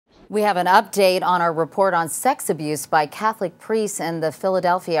We have an update on our report on sex abuse by Catholic priests in the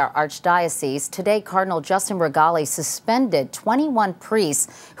Philadelphia archdiocese. Today, Cardinal Justin Regali suspended 21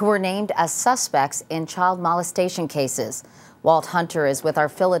 priests who were named as suspects in child molestation cases. Walt Hunter is with our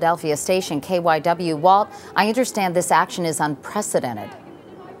Philadelphia station, KYW. Walt, I understand this action is unprecedented.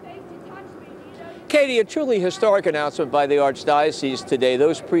 Katie, a truly historic announcement by the Archdiocese today.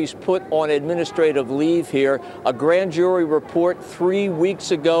 Those priests put on administrative leave here. A grand jury report 3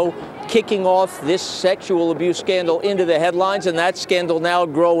 weeks ago kicking off this sexual abuse scandal into the headlines, and that scandal now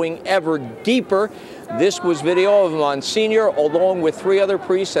growing ever deeper. This was video of Monsignor along with 3 other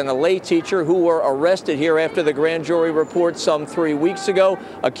priests and a lay teacher who were arrested here after the grand jury report some 3 weeks ago,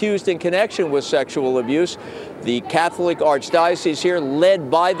 accused in connection with sexual abuse. The Catholic Archdiocese here, led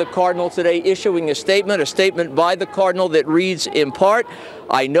by the Cardinal today, issuing a statement by the Cardinal that reads in part,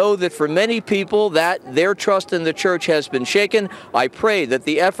 "I know that for many people that their trust in the Church has been shaken. I pray that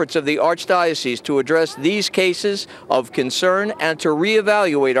the efforts of the Archdiocese to address these cases of concern and to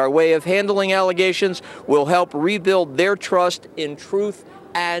reevaluate our way of handling allegations will help rebuild their trust in truth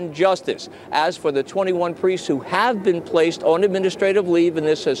and justice." As for the 21 priests who have been placed on administrative leave in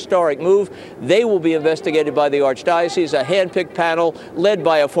this historic move, they will be investigated by the Archdiocese, a hand-picked panel led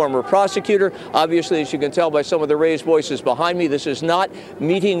by a former prosecutor. Obviously, as you can tell by some of the raised voices behind me, this is not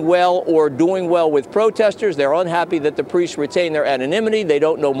meeting well or doing well with protesters. They're unhappy that the priests retain their anonymity. They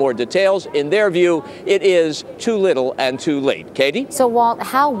don't know more details. In their view, it is too little and too late. Katie? So, Walt,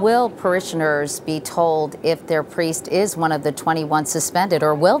 how will parishioners be told if their priest is one of the 21 suspended,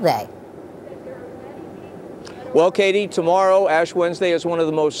 or will they? Well, Katie, tomorrow, Ash Wednesday, is one of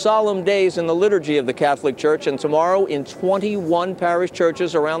the most solemn days in the liturgy of the Catholic Church, and tomorrow in 21 parish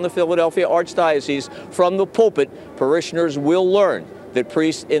churches around the Philadelphia Archdiocese, from the pulpit, parishioners will learn that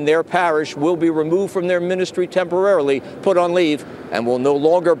priests in their parish will be removed from their ministry temporarily, put on leave, and will no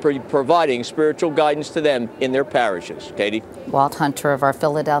longer be providing spiritual guidance to them in their parishes. Katie? Walt Hunter of our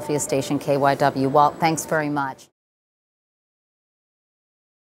Philadelphia station, KYW. Walt, thanks very much.